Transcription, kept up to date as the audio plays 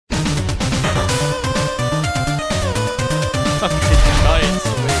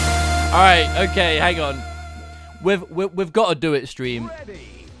Alright, okay, hang on. We've got to do it, stream.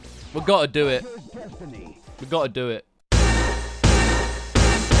 We've got to do it. We've got to do it.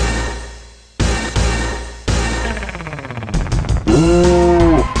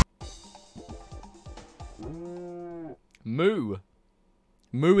 Moo.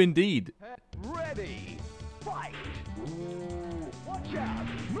 Moo indeed. Ready. Fight. Watch out.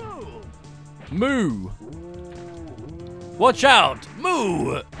 Move. Moo. Watch out.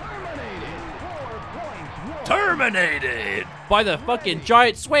 Moo. Terminated by the fucking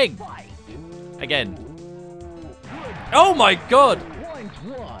giant swing. Again. Oh my god.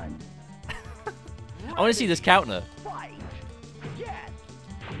 I want to see this counter.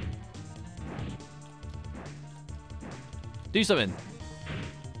 Do something.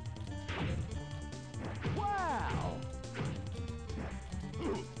 Wow.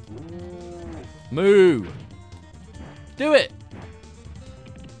 Moo. Do it.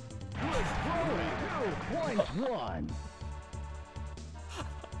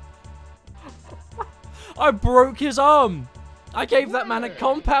 I broke his arm. I gave that man a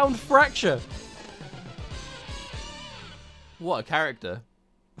compound fracture. What a character.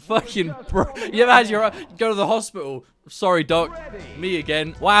 Fucking bro. You ever had your go to the hospital? Sorry, doc. Me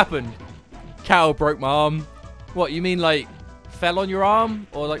again. What happened? Cow broke my arm. What, you mean like fell on your arm?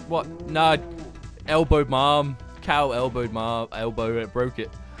 Or like what? Nah, elbowed my arm. Cow elbowed my arm, elbow and it broke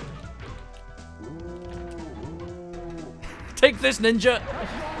it. Take this, ninja.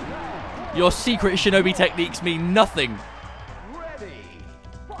 Your secret shinobi techniques mean nothing.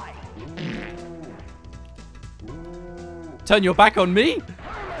 Turn your back on me?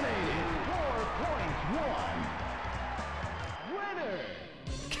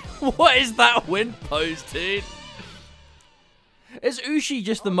 What is that win pose, dude? Is Ushi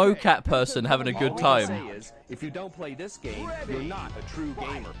just the mocap person having a good time? All I say is, if you don't play this game, you're not a true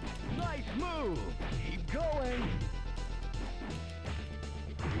gamer. Nice move. Keep going.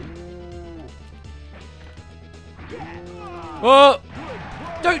 Oh!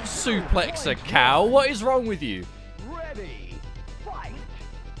 Don't suplex a cow. What is wrong with you? Ready. Fight.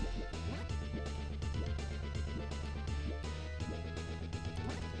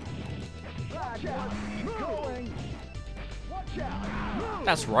 Watch out. Keep going. Watch out.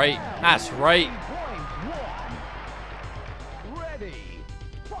 That's right. That's right. Ready.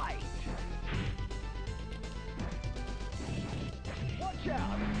 Fight. Watch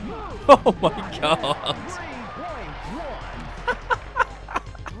out. Oh my god.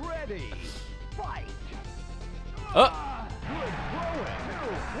 Ready. Fight. Oh.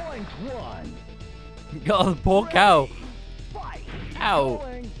 Point one. God, poor cow. Fight. Ow.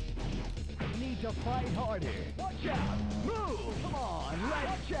 Need to fight harder. Watch out. Move. Come on.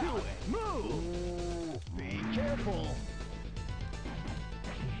 Let's do it. Move. Be careful.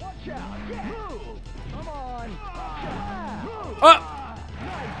 Watch out. Move. Come on. Watch out. Move.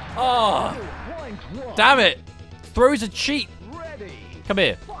 Oh. Point one. Damn it. Throws a cheat. Ready. Come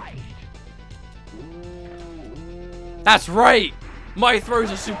here. Fight. That's right. My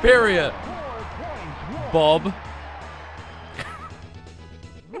throws are superior. Bob.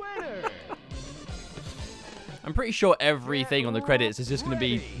 I'm pretty sure everything on the credits is just going to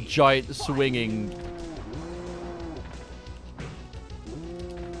be giant swinging.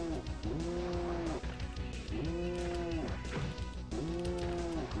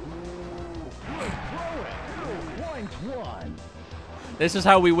 This is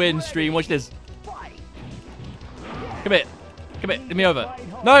how we win, stream. Watch this. Come here. Come here. Let me over.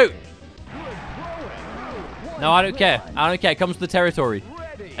 No! No, I don't care. I don't care. It comes to the territory.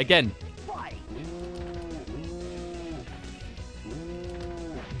 Again.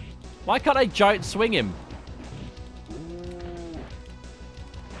 Why can't I giant swing him?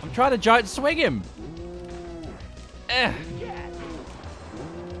 I'm trying to giant swing him. Eh.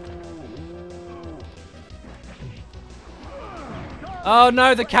 Oh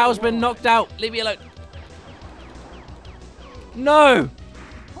no, the cow's been knocked out. Leave me alone. No.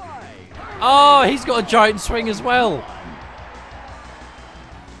 Oh, he's got a giant swing as well.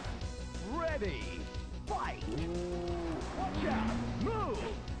 Ready. Fight. Watch out. Move.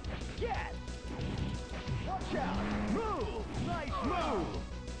 Get. Watch out. Move. Nice move.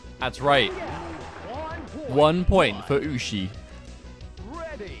 That's right. 1 point for Ushi.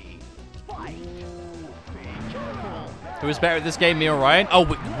 Ready. Fight. Be careful. Who was better at this game, me or Ryan? Oh,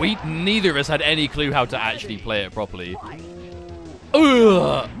 we neither of us had any clue how to actually play it properly.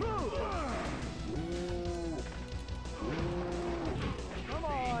 Ugh.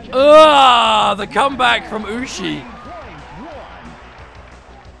 Ugh, the comeback from Ushi.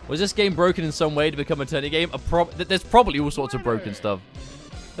 Was this game broken in some way to become a tourney game? There's probably all sorts of broken stuff.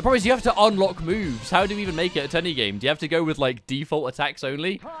 The problem is you have to unlock moves. How do we even make it a tenny game? Do you have to go with, like, default attacks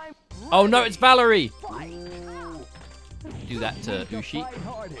only? Time. Oh, no, it's Valerie. Fight. Do that to Ushi. Fight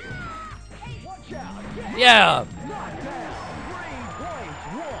harder. Watch out. Yeah. Knock down. 3 points.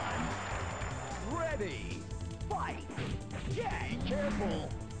 1. Ready. Fight. Yeah, careful.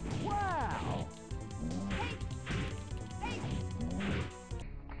 Wow.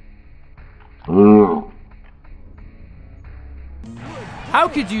 How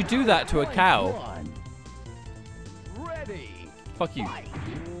could you do that to a cow? 1. Ready. Fuck you. Fight.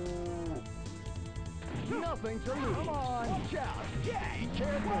 Nothing to lose. Come on. Watch out. Yeah,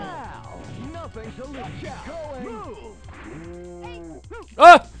 careful. Wow. Nothing to lose. Watch out. Going. Move.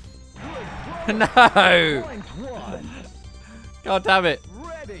 Oh! No! Point 1. God damn it.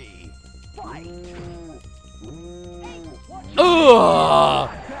 Ready. Fight. Ugh!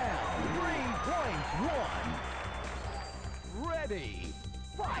 Down. 3 points. 1. Ready.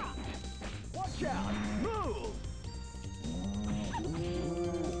 Fight. Watch out. Move.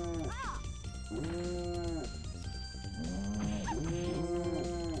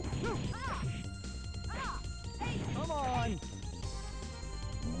 Come on.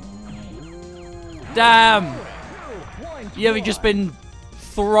 Damn! 2 points. You haven't just been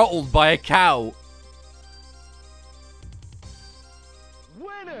throttled by a cow.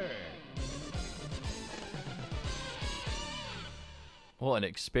 Winner. What an We're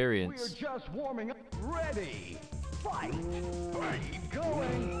experience. just warming up. Ready. Fight. Keep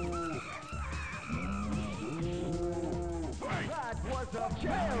going. That was a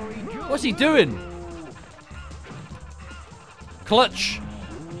very good. What's he doing? Clutch.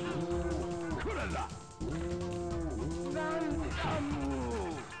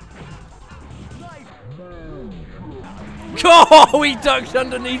 Oh, he ducked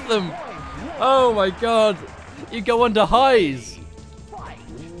underneath them. Oh my god. You go under highs. Fight.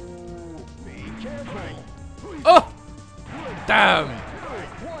 Be careful. Oh! Damn.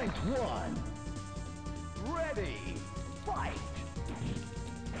 Point 1. Ready. Fight.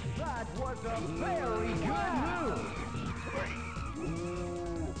 That was a very good move.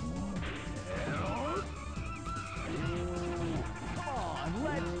 Come on,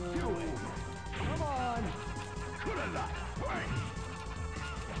 let's do it. Come on.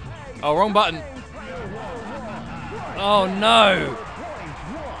 Oh, wrong button. Oh no.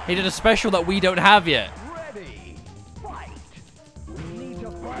 He did a special that we don't have yet. Ready. Fight. We need to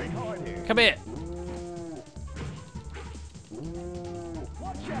fight harder. Come here.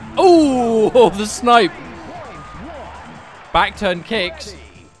 Watch out. Oh, the snipe. Point 1. Back turn kicks. Ready.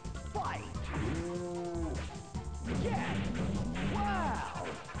 Fight. Yeah. Wow.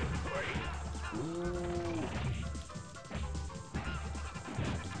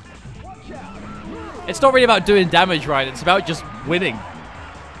 Watch out. It's not really about doing damage, right? It's about just winning.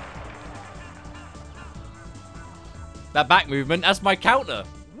 That back movement, that's my counter.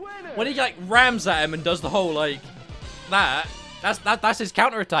 Winner. When he like rams at him and does the whole like that's his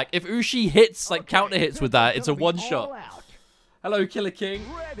counter attack. If Ushi hits like counter hits with that, it's a one shot. Hello, Killer King.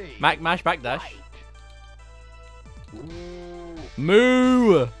 Ready. Mac mash backdash.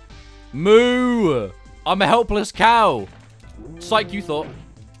 Moo! Moo! I'm a helpless cow. Psych, you thought.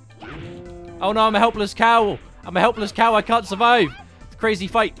 Oh no, I'm a helpless cow. I'm a helpless cow. I can't survive. It's a crazy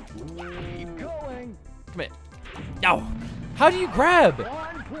fight. Keep going. Come here. No. How do you grab?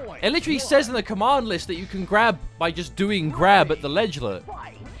 1 point. It literally says in the command list that you can grab by just doing grab at the ledgelet.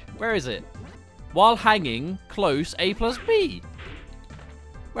 Fight. Where is it? While hanging, close, A plus B.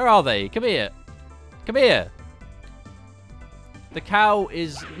 Where are they? Come here. Come here. The cow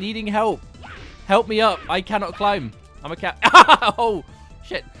is needing help. Help me up. I cannot climb. I'm a cow. Oh,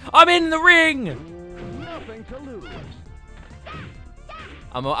 shit. I'm in the ring. Nothing to lose.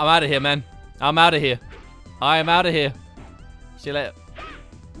 I'm out of here, man. I'm out of here. I am out of here. See you later.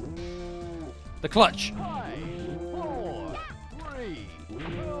 The clutch. 5, 4, 3, 2,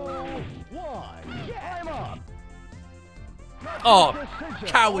 1. Yeah, I'm up. Oh, Precision.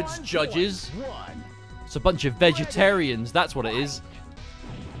 cowards, 1 judges. point. 1. It's a bunch of vegetarians. That's what it is.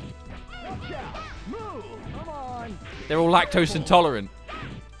 Watch out. Move. Come on. They're all lactose intolerant.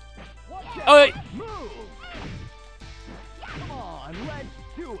 Watch out. Oh, wait. Move. Come on, let's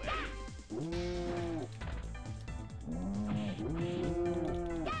do it.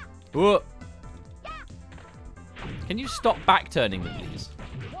 Whoa. Can you stop back turning me, please?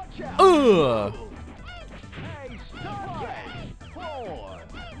 Watch out. Ugh. Hey, stop it. 4,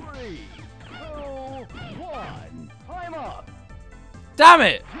 3, 2, 1. Time up. Damn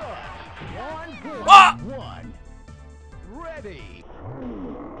it! Good. 1 point. Ah! 1. Ready.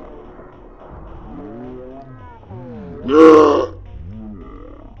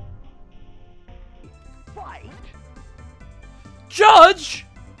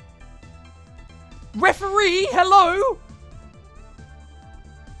 referee, hello?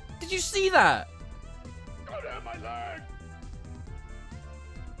 Did you see that?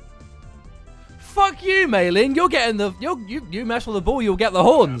 Fuck you, Mei-Ling. You're getting the... You mess with the ball, you'll get the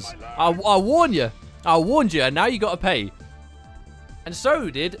horns. I warn you. I warned you, and now you got to pay. And so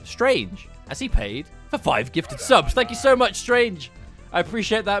did Strange, as he paid for 5 gifted subs. Thank you so much, Strange. I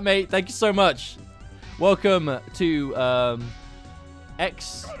appreciate that, mate. Thank you so much. Welcome to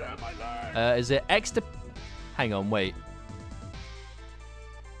X. Is it X? Hang on, wait.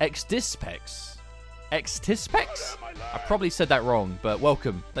 X-Dispex. X-Tispex? I probably said that wrong, but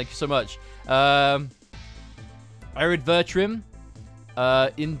welcome. Thank you so much. Arid Vertrim,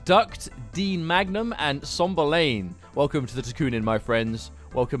 Induct, Dean Magnum, and Somber Lane. Welcome to the Takunin, my friends.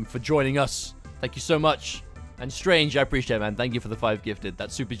 Welcome for joining us. Thank you so much. And Strange, I appreciate it, man. Thank you for the 5 gifted.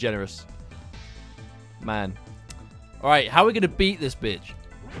 That's super generous. Man. Alright, how are we going to beat this bitch?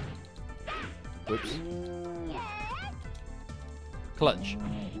 Whoops. Clutch.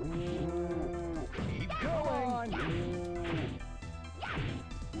 Keep going.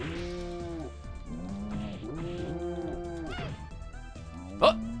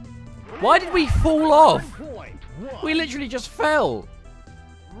 Oh! Why did we fall off? 1.1. We literally just fell.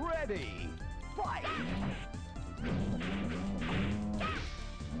 Ready. Fight.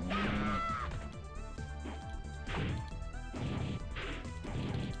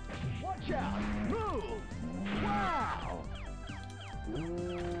 Watch out. Move. Wow.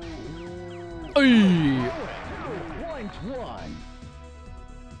 Oy. 2.1.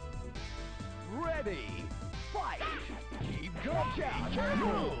 Ready. Fight. Keep going. Watch out.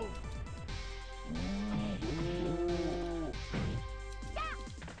 Move.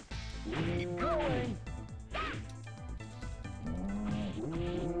 Keep going.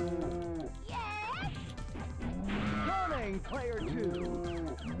 Turning player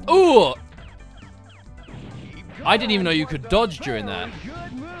 2. Ooh! Keep I didn't even know you going. could dodge during that.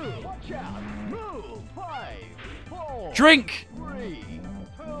 Good move. Watch out. Move. 5, 4, Drink! 3,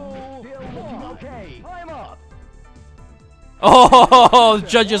 2, still looking okay. I'm up. Oh, the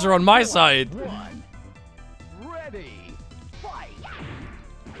judges are on my side. 1. Ready. Fight.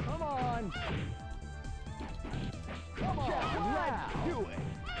 Come on. Come on. Let's do it.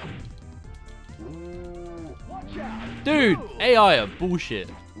 Watch out. Dude, AI are bullshit.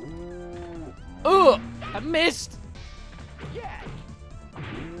 Ugh, I missed. Yes.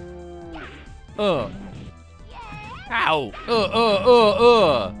 Ugh. Ow.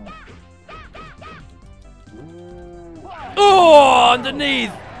 Oh,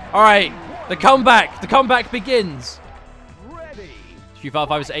 underneath. All right, the comeback. The comeback begins. Ready. Street Fighter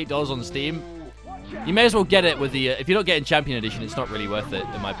 5 is $8 on Steam. You may as well get it with the... if you're not getting Champion Edition, it's not really worth it,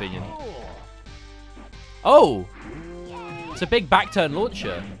 in my opinion. Oh! It's a big back-turn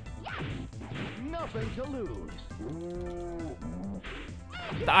launcher. Nothing to lose.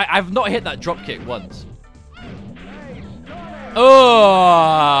 I've not hit that drop kick once.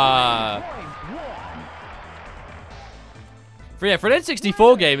 Oh! For an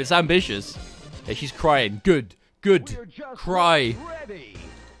N64 game, it's ambitious. Yeah, she's crying. Good. Good. Cry. Ready.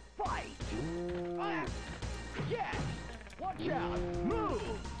 Fight. Yes. Watch out. Move.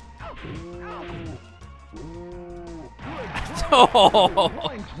 Oh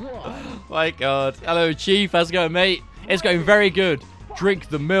my god. Hello, Chief. How's it going, mate? It's going very good. Drink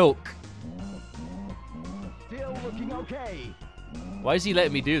the milk. Still looking okay. Why is he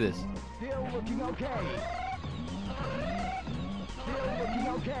letting me do this? Still looking okay. Still looking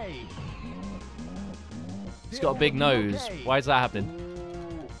okay. He's got a big nose. Why is that happening?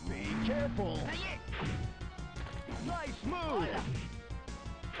 Be careful. Nice move.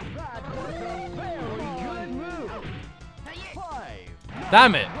 That was a very good move. 5.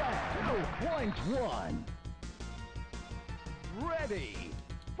 Damn it. 2.1. Ready.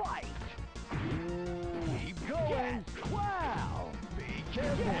 Fight. Keep going. Wow. Be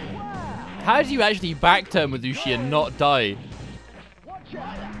careful. Wow. How do you actually back turn with Ushi and not die? Watch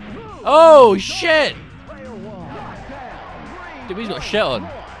out. Move. Oh, shit. Player 1. Down. Dude, he's got shit on.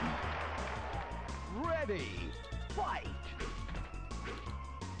 Ready. Fight.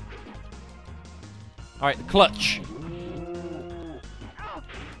 All right, the clutch.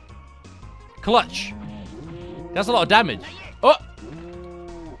 Clutch. That's a lot of damage. Oh!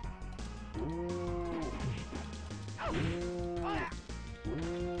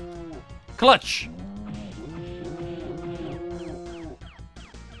 Clutch.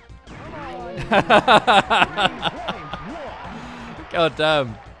 God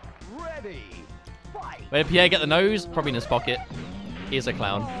damn. Ready. Fight. Where did Pierre get the nose? Probably in his pocket. He's a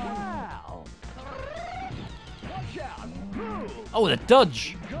clown. Wow. Watch out. Move. Oh, the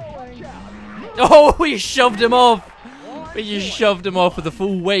dodge. Watch out. Move. Oh, we shoved him off. We just shoved him off with the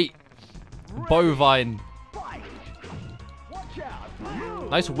full weight. Bovine.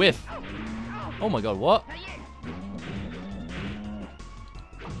 Nice whiff. Oh my god, what?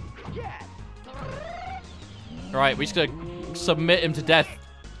 Alright, we just gotta submit him to death.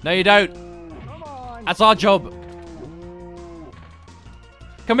 No, you don't. That's our job.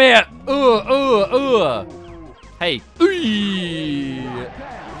 Come here. Hey.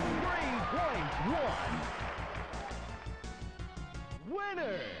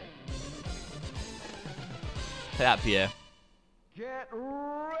 Take that, Pierre. Get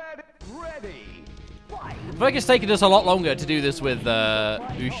ready. I feel like it's taken us a lot longer to do this with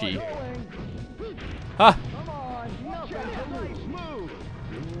Ushi. Huh.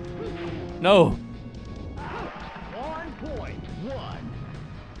 No. 1.1.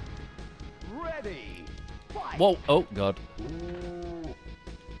 Ready. Whoa. Oh, God.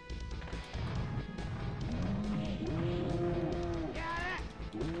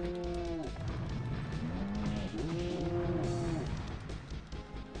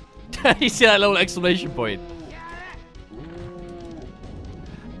 You see that little exclamation point?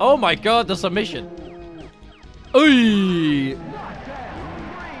 Oh my god, the submission. Ooh.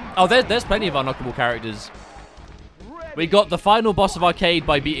 Oh, there's plenty of unlockable characters. We got the final boss of Arcade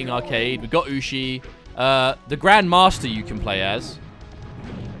by beating Arcade. We got Ushi. The Grand Master you can play as.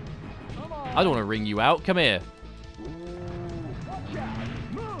 I don't want to ring you out. Come here.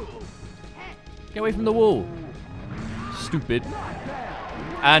 Get away from the wall. Stupid.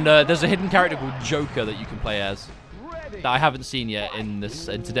 And there's a hidden character called Joker that you can play as. That I haven't seen yet in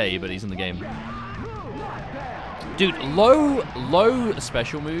today, but he's in the game. Dude, low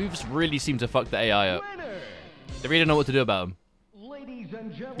special moves really seem to fuck the AI up. They really don't know what to do about them.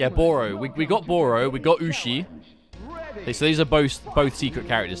 Yeah, Boro. We got Boro. We got Ushi. Okay, so these are both secret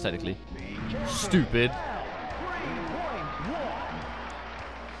characters, technically. Stupid.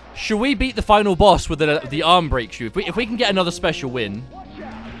 Should we beat the final boss with the arm break shoe? If we can get another special win,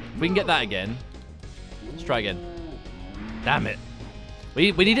 if we can get that again, let's try again. Damn it.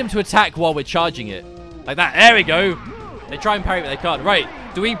 We need him to attack while we're charging it. Like that. There we go. They try and parry, but they can't. Right.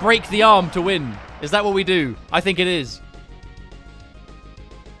 Do we break the arm to win? Is that what we do? I think it is.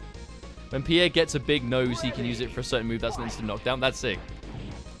 When Pierre gets a big nose, he can use it for a certain move. That's an instant knockdown. That's sick.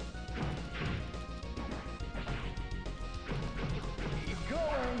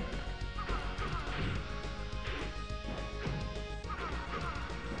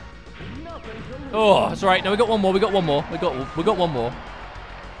 Oh, that's all right. No, we got one more. We got one more. We got one more.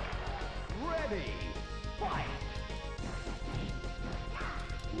 Ready. Fight.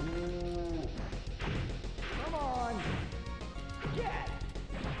 Come on. Get.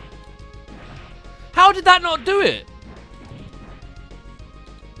 How did that not do it?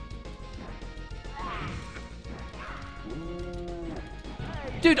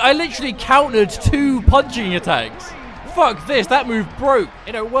 Dude, I literally countered 2 punching attacks. Fuck this. That move broke.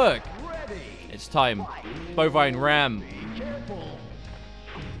 It don't work. It's time. Bovine Ram.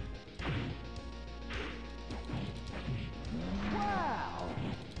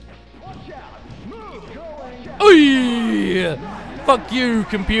 Ooh! Fuck you,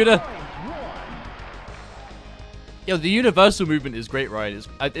 computer. Yo, the universal movement is great, right?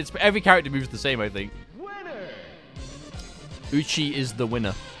 It's every character moves the same, I think. Uchi is the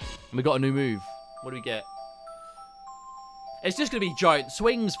winner. And we got a new move. What do we get? It's just going to be giant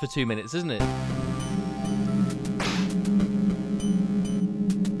swings for 2 minutes, isn't it?